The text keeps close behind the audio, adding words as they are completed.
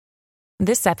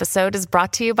This episode is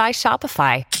brought to you by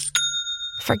Shopify.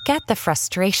 Forget the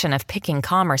frustration of picking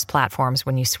commerce platforms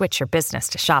when you switch your business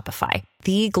to Shopify,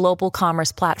 the global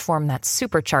commerce platform that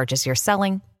supercharges your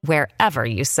selling wherever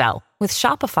you sell. With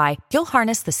Shopify, you'll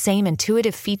harness the same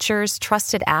intuitive features,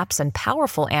 trusted apps, and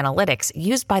powerful analytics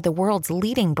used by the world's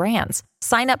leading brands.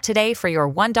 Sign up today for your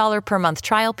 $1 per month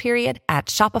trial period at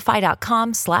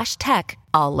shopify.com/tech,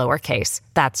 all lowercase.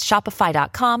 That's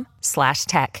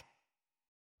shopify.com/tech.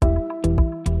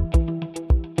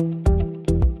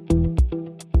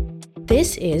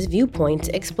 This is Viewpoints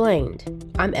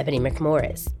Explained. I'm Ebony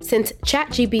McMorris. Since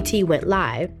ChatGPT went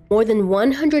live, more than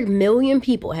 100 million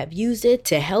people have used it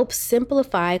to help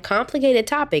simplify complicated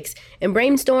topics and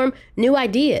brainstorm new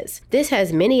ideas. This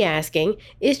has many asking,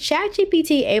 is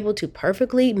ChatGPT able to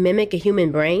perfectly mimic a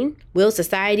human brain? Will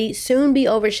society soon be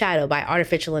overshadowed by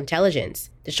artificial intelligence?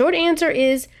 The short answer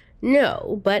is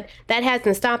no, but that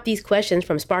hasn't stopped these questions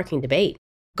from sparking debate.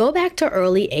 Go back to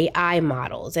early AI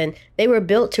models, and they were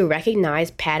built to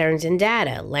recognize patterns in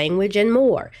data, language, and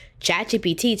more.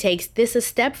 ChatGPT takes this a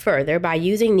step further by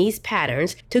using these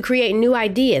patterns to create new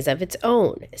ideas of its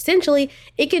own. Essentially,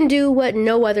 it can do what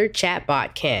no other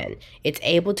chatbot can. It's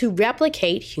able to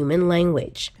replicate human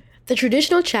language. The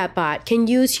traditional chatbot can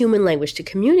use human language to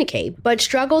communicate, but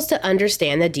struggles to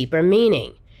understand the deeper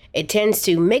meaning. It tends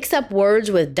to mix up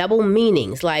words with double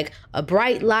meanings like a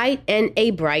bright light and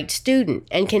a bright student,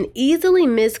 and can easily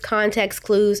miss context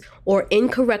clues or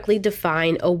incorrectly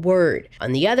define a word.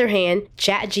 On the other hand,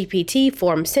 ChatGPT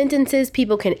forms sentences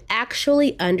people can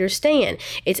actually understand.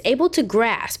 It's able to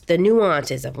grasp the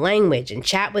nuances of language and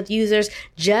chat with users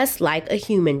just like a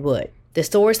human would. The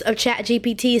source of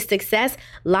ChatGPT's success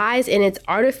lies in its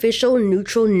artificial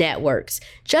neural networks.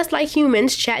 Just like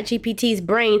humans, ChatGPT's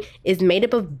brain is made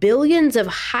up of billions of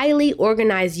highly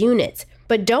organized units.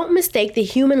 But don't mistake the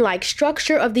human-like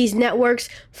structure of these networks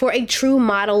for a true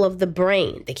model of the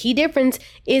brain. The key difference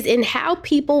is in how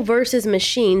people versus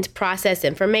machines process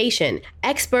information.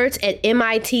 Experts at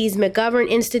MIT's McGovern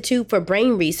Institute for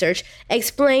Brain Research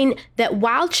explain that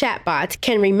while chatbots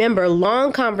can remember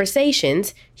long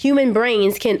conversations, human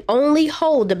brains can only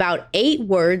hold about 8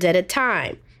 words at a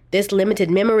time. This limited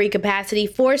memory capacity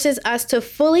forces us to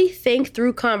fully think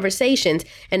through conversations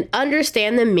and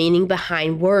understand the meaning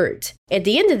behind words. At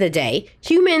the end of the day,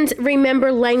 humans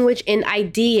remember language in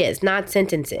ideas, not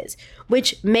sentences,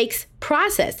 which makes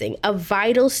processing a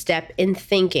vital step in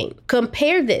thinking.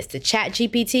 Compare this to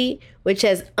ChatGPT, which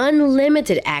has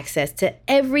unlimited access to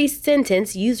every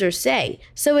sentence users say,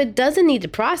 so it doesn't need to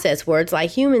process words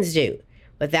like humans do.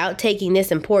 Without taking this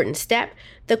important step,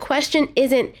 the question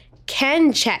isn't,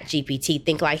 can ChatGPT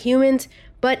think like humans?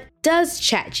 But does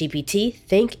ChatGPT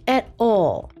think at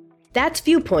all? That's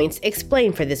Viewpoints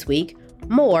Explained for this week.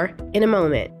 More in a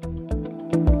moment.